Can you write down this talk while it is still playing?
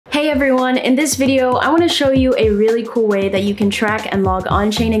Hey everyone, in this video, I want to show you a really cool way that you can track and log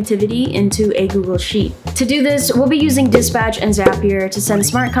on-chain activity into a Google Sheet. To do this, we'll be using Dispatch and Zapier to send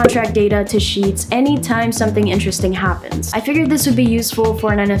smart contract data to Sheets anytime something interesting happens. I figured this would be useful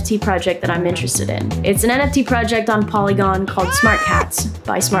for an NFT project that I'm interested in. It's an NFT project on Polygon called Smart Cats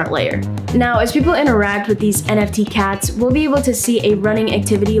by SmartLayer. Now, as people interact with these NFT cats, we'll be able to see a running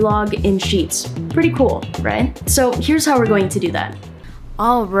activity log in Sheets. Pretty cool, right? So here's how we're going to do that.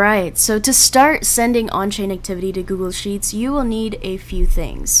 Alright, so to start sending on-chain activity to Google Sheets, you will need a few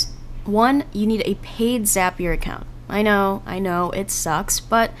things. One, you need a paid Zapier account. I know, it sucks,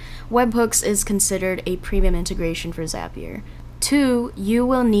 but webhooks is considered a premium integration for Zapier. Two, you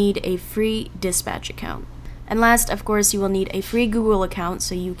will need a free Dispatch account. And last, of course, you will need a free Google account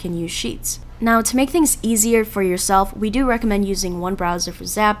so you can use Sheets. Now, to make things easier for yourself, we do recommend using one browser for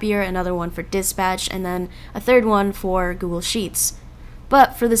Zapier, another one for Dispatch, and then a third one for Google Sheets.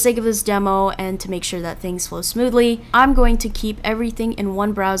 But for the sake of this demo and to make sure that things flow smoothly, I'm going to keep everything in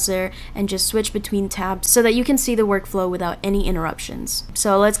one browser and just switch between tabs so that you can see the workflow without any interruptions.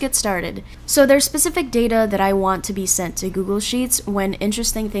 So let's get started. So there's specific data that I want to be sent to Google Sheets when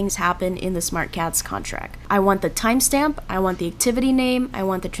interesting things happen in the Smart Cats contract. I want the timestamp, I want the activity name, I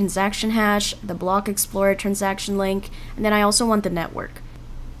want the transaction hash, the Block Explorer transaction link, and then I also want the network.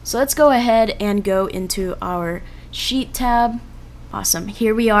 So let's go ahead and go into our Sheet tab. Awesome,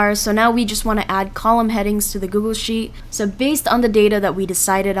 here we are. So now we just want to add column headings to the Google Sheet. So based on the data that we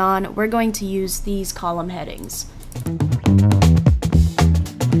decided on, we're going to use these column headings.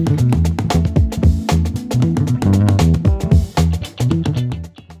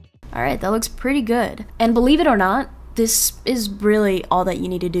 All right, that looks pretty good. And believe it or not, this is really all that you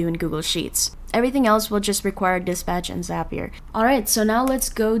need to do in Google Sheets. Everything else will just require Dispatch and Zapier. All right, so now let's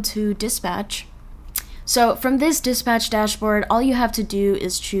go to Dispatch. So from this Dispatch dashboard, all you have to do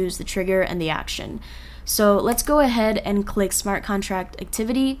is choose the trigger and the action. So let's go ahead and click Smart Contract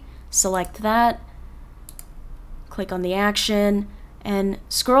Activity, select that, click on the action, and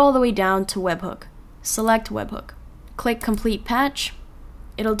scroll all the way down to Webhook. Select Webhook. Click Complete Patch.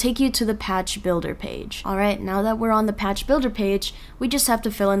 It'll take you to the Patch Builder page. Alright, now that we're on the Patch Builder page, we just have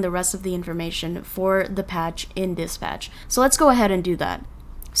to fill in the rest of the information for the patch in Dispatch. So let's go ahead and do that.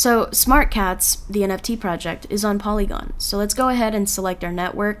 So Smart Cats, the NFT project, is on Polygon. So let's go ahead and select our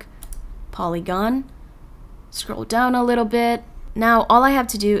network, Polygon, scroll down a little bit. Now all I have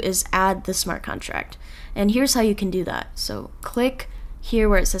to do is add the smart contract. And here's how you can do that. So click here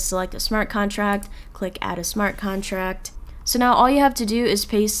where it says select a smart contract, click add a smart contract. So now all you have to do is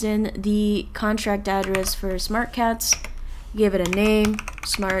paste in the contract address for Smart Cats, give it a name,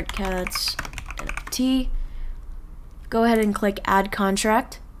 Smart Cats NFT. Go ahead and click add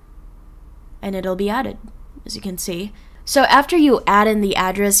contract and it'll be added, as you can see. So after you add in the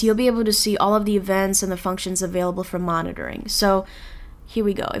address, you'll be able to see all of the events and the functions available for monitoring. So here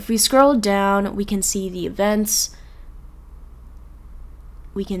we go. If we scroll down, we can see the events.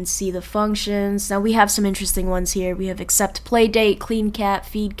 We can see the functions. Now we have some interesting ones here. We have accept play date, clean cat,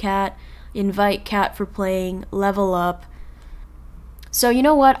 feed cat, invite cat for playing, level up. So you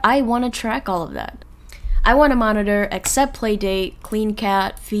know what? I want to track all of that. I want to monitor accept play date, clean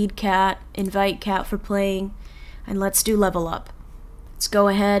cat, feed cat, invite cat for playing, and let's do level up. Let's go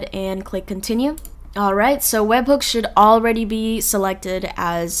ahead and click continue. Alright, so webhooks should already be selected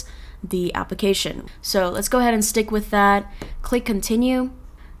as the application. So let's go ahead and stick with that. Click continue.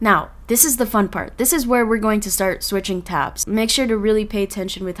 Now, this is the fun part. This is where we're going to start switching tabs. Make sure to really pay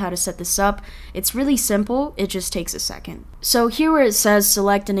attention with how to set this up. It's really simple, it just takes a second. So here where it says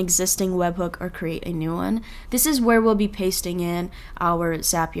select an existing webhook or create a new one, this is where we'll be pasting in our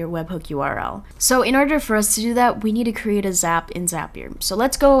Zapier webhook URL. So in order for us to do that, we need to create a Zap in Zapier. So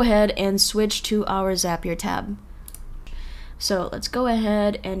let's go ahead and switch to our Zapier tab. So let's go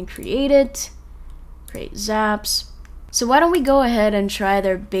ahead and create it, create Zaps. So why don't we go ahead and try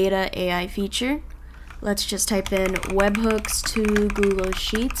their beta AI feature. Let's just type in webhooks to Google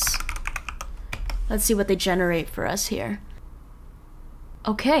Sheets. Let's see what they generate for us here.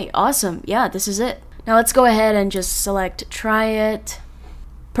 Okay, awesome. Yeah, this is it. Now let's go ahead and just select try it.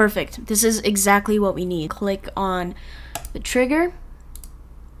 Perfect. This is exactly what we need. Click on the trigger.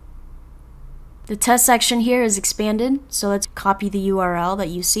 The test section here is expanded, so let's copy the URL that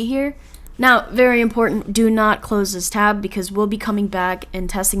you see here. Now, very important, do not close this tab because we'll be coming back and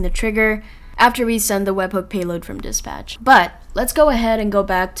testing the trigger after we send the webhook payload from Dispatch. But let's go ahead and go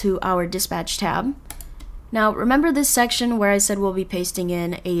back to our Dispatch tab. Now, remember this section where I said we'll be pasting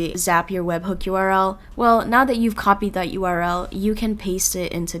in a Zapier webhook URL? Well, now that you've copied that URL, you can paste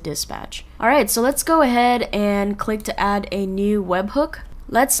it into Dispatch. Alright, so let's go ahead and click to add a new webhook.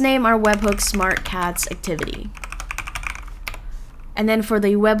 Let's name our webhook Smart Cats Activity. And then for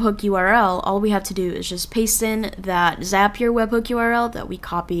the webhook URL, all we have to do is just paste in that Zapier webhook URL that we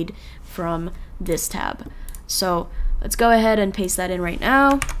copied from this tab. So let's go ahead and paste that in right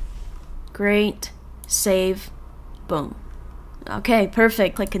now. Great. Save. Boom. Okay,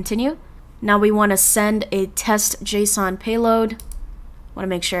 perfect. Click continue. Now we want to send a test JSON payload. Want to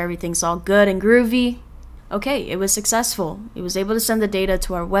make sure everything's all good and groovy. Okay, it was successful. It was able to send the data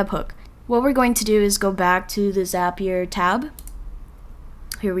to our webhook. What we're going to do is go back to the Zapier tab.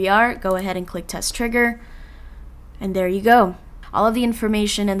 Here we are. Go ahead and click test trigger. And there you go. All of the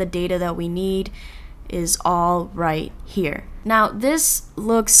information and the data that we need is all right here. Now, this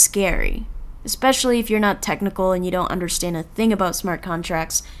looks scary, especially if you're not technical and you don't understand a thing about smart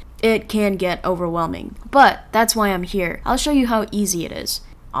contracts. It can get overwhelming, but that's why I'm here. I'll show you how easy it is.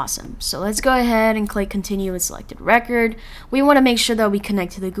 Awesome. So let's go ahead and click continue with selected record. We want to make sure that we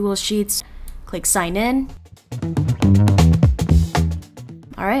connect to the Google Sheets. Click sign in.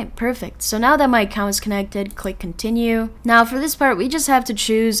 All right, perfect. So now that my account is connected, click continue. Now for this part, we just have to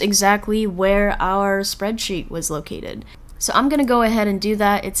choose exactly where our spreadsheet was located. So I'm gonna go ahead and do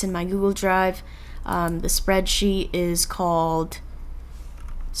that. It's in my Google Drive. The spreadsheet is called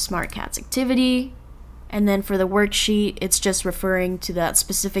Smart Cats Activity. And then for the worksheet, it's just referring to that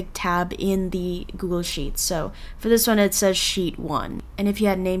specific tab in the Google Sheets. So for this one, it says Sheet 1. And if you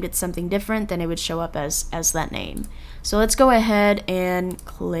had named it something different, then it would show up as that name. So let's go ahead and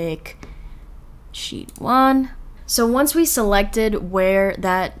click Sheet 1. So once we selected where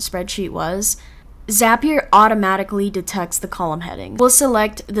that spreadsheet was, Zapier automatically detects the column heading. We'll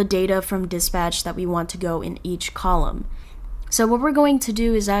select the data from dispatch that we want to go in each column. So what we're going to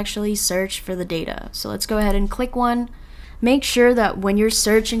do is actually search for the data. So let's go ahead and click one. Make sure that when you're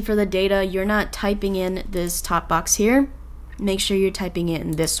searching for the data, you're not typing in this top box here. Make sure you're typing it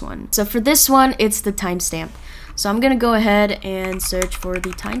in this one. So for this one, it's the timestamp. So I'm gonna go ahead and search for the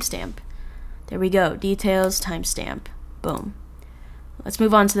timestamp. There we go, details, timestamp, boom. Let's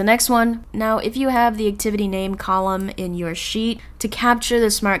move on to the next one. Now, if you have the activity name column in your sheet, to capture the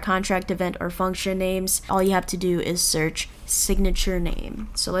smart contract event or function names, all you have to do is search signature name.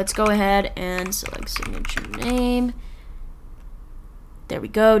 So let's go ahead and select signature name. There we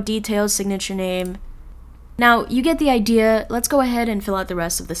go, details, signature name. Now, you get the idea. Let's go ahead and fill out the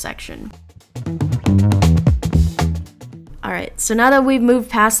rest of the section. Alright, so now that we've moved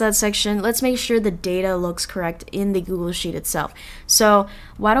past that section, let's make sure the data looks correct in the Google Sheet itself. So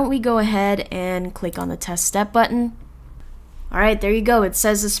why don't we go ahead and click on the test step button. Alright, there you go. It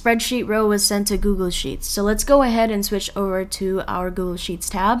says the spreadsheet row was sent to Google Sheets. So let's go ahead and switch over to our Google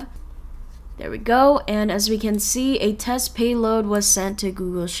Sheets tab. There we go, and as we can see, a test payload was sent to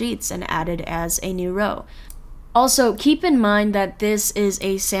Google Sheets and added as a new row. Also, keep in mind that this is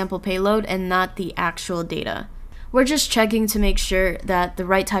a sample payload and not the actual data. We're just checking to make sure that the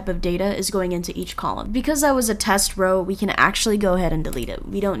right type of data is going into each column. Because that was a test row, we can actually go ahead and delete it.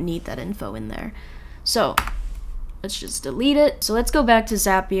 We don't need that info in there. So let's just delete it. So let's go back to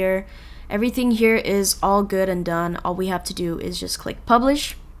Zapier. Everything here is all good and done. All we have to do is just click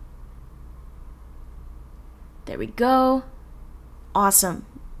publish. There we go. Awesome.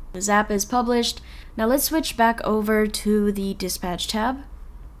 The Zap is published. Now let's switch back over to the dispatch tab.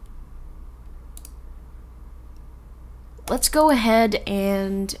 Let's go ahead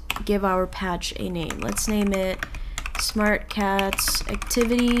and give our patch a name. Let's name it Smart Cats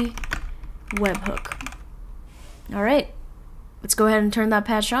Activity Webhook. All right, let's go ahead and turn that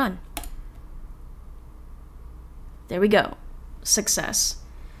patch on. There we go, success.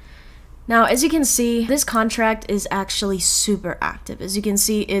 Now, as you can see, this contract is actually super active. As you can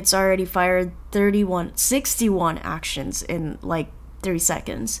see, it's already fired 61 actions in like 3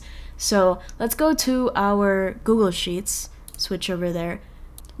 seconds. So let's go to our Google Sheets, switch over there.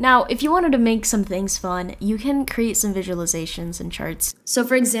 Now, if you wanted to make some things fun, you can create some visualizations and charts. So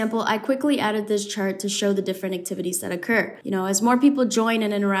for example, I quickly added this chart to show the different activities that occur. You know, as more people join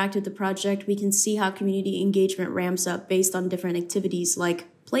and interact with the project, we can see how community engagement ramps up based on different activities like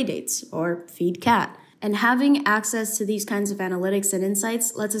playdates or feed cat. And having access to these kinds of analytics and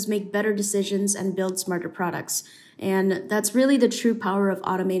insights lets us make better decisions and build smarter products. And that's really the true power of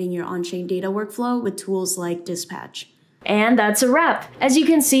automating your on-chain data workflow with tools like Dispatch. And that's a wrap. As you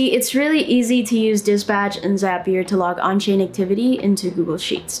can see, it's really easy to use Dispatch and Zapier to log on-chain activity into Google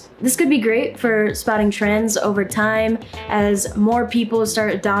Sheets. This could be great for spotting trends over time as more people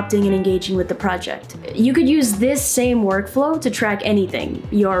start adopting and engaging with the project. You could use this same workflow to track anything: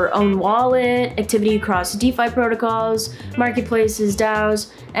 your own wallet, activity across DeFi protocols, marketplaces,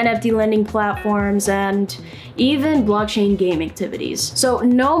 DAOs, NFT lending platforms, and even blockchain game activities. So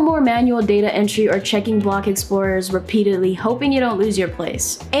no more manual data entry or checking block explorers repeatedly hoping you don't lose your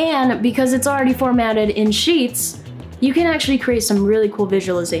place. And because it's already formatted in Sheets, you can actually create some really cool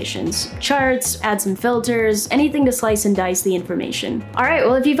visualizations, charts, add some filters, anything to slice and dice the information. Alright,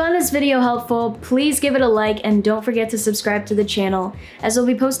 well if you found this video helpful, please give it a like and don't forget to subscribe to the channel, as I'll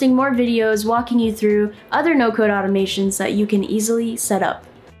be posting more videos walking you through other no-code automations that you can easily set up.